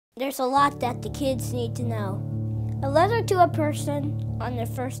There's a lot that the kids need to know. A letter to a person on their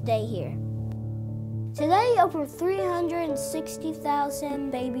first day here. Today, over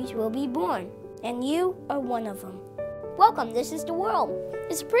 360,000 babies will be born, and you are one of them. Welcome, this is the world.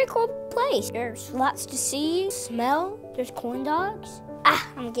 It's a pretty cool place. There's lots to see, smell, there's corn dogs.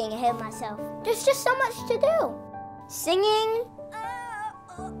 I'm getting ahead of myself. There's just so much to do. Singing,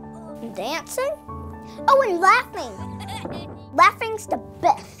 dancing, and laughing. Laughing's the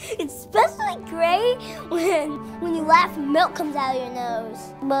best. It's especially great when you laugh and milk comes out of your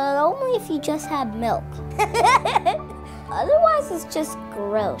nose. But only if you just have milk. Otherwise, it's just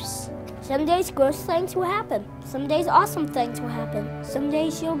gross. Some days gross things will happen. Some days awesome things will happen. Some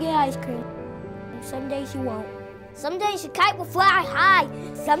days you'll get ice cream. Some days you won't. Some days your kite will fly high.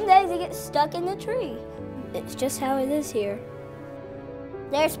 Some days it gets stuck in the tree. It's just how it is here.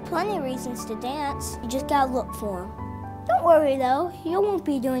 There's plenty of reasons to dance. You just gotta look for them. Don't worry though, you won't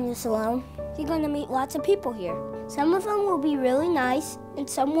be doing this alone. You're gonna meet lots of people here. Some of them will be really nice and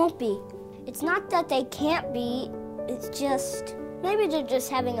some won't be. It's not that they can't be, it's just, maybe they're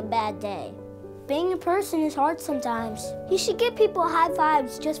just having a bad day. Being a person is hard sometimes. You should give people high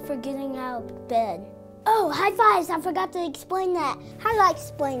fives just for getting out of bed. Oh, high fives, I forgot to explain that. How do I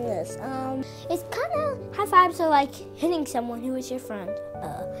explain this? It's kind of, high fives are like hitting someone who is your friend.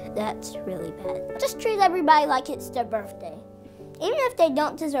 That's really bad. Just treat everybody like it's their birthday, even if they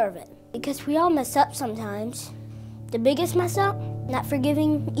don't deserve it. Because we all mess up sometimes. The biggest mess up, not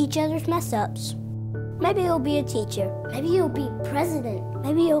forgiving each other's mess ups. Maybe you'll be a teacher. Maybe you'll be president.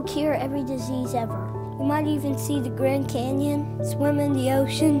 Maybe you'll cure every disease ever. You might even see the Grand Canyon, swim in the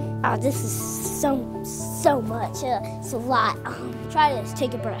ocean. Oh, this is so much. It's a lot. Try this,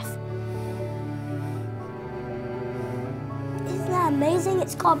 take a breath. Isn't that amazing?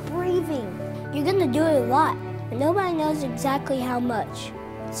 It's called breathing. You're gonna do it a lot, but nobody knows exactly how much.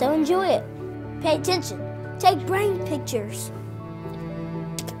 So enjoy it. Pay attention. Take brain pictures.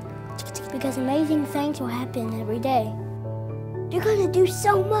 Because amazing things will happen every day. You're gonna do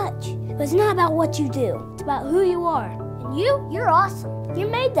so much, but it's not about what you do. It's about who you are. And you're awesome. You're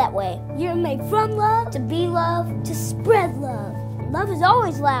made that way. You're made from love, to be loved, to spread love. And love is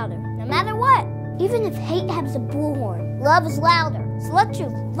always louder, no matter what. Even if hate has a bullhorn, love is louder. So let your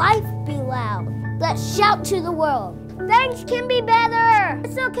life be loud. Let's shout to the world. Things can be better.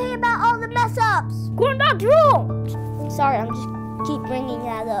 It's okay about all the mess ups. Corn dogs rule. Sorry, I'm just keep bringing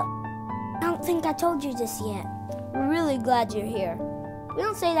that up. I don't think I told you this yet. We're really glad you're here. We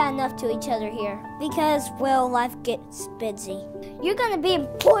don't say that enough to each other here because, well, life gets busy. You're gonna be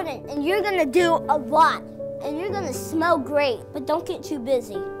important and you're gonna do a lot and you're gonna smell great, but don't get too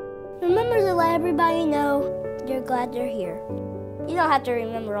busy. Remember to let everybody know you're glad they're here. You don't have to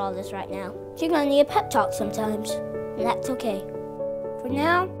remember all this right now. You're gonna need a pep talk sometimes, and that's okay. For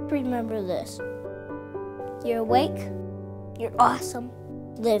now, remember this. You're awake, you're awesome,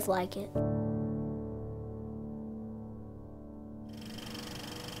 live like it.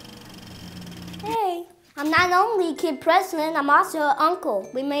 Hey, I'm not only kid president, I'm also an uncle.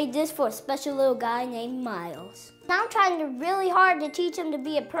 We made this for a special little guy named Miles. Now I'm trying really hard to teach him to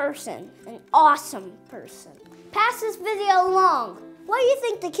be a person, an awesome person. Pass this video along. What do you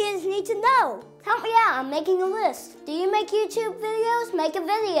think the kids need to know? Help me out, I'm making a list. Do you make YouTube videos? Make a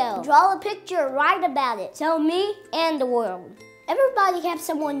video. Draw a picture, write about it. Tell me and the world. Everybody has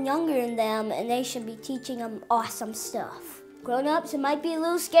someone younger than them and they should be teaching them awesome stuff. Grown-ups, it might be a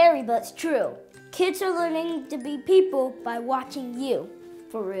little scary, but it's true. Kids are learning to be people by watching you,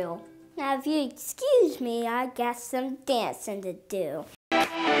 for real. Now, if you excuse me, I got some dancing to do.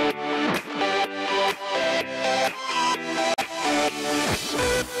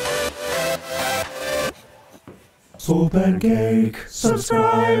 Super Cake,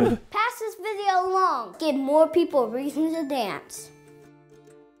 subscribe! Pass this video along. Give more people a reason to dance.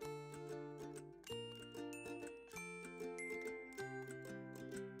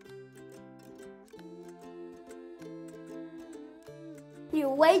 You're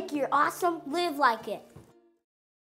awake, you're awesome, live like it.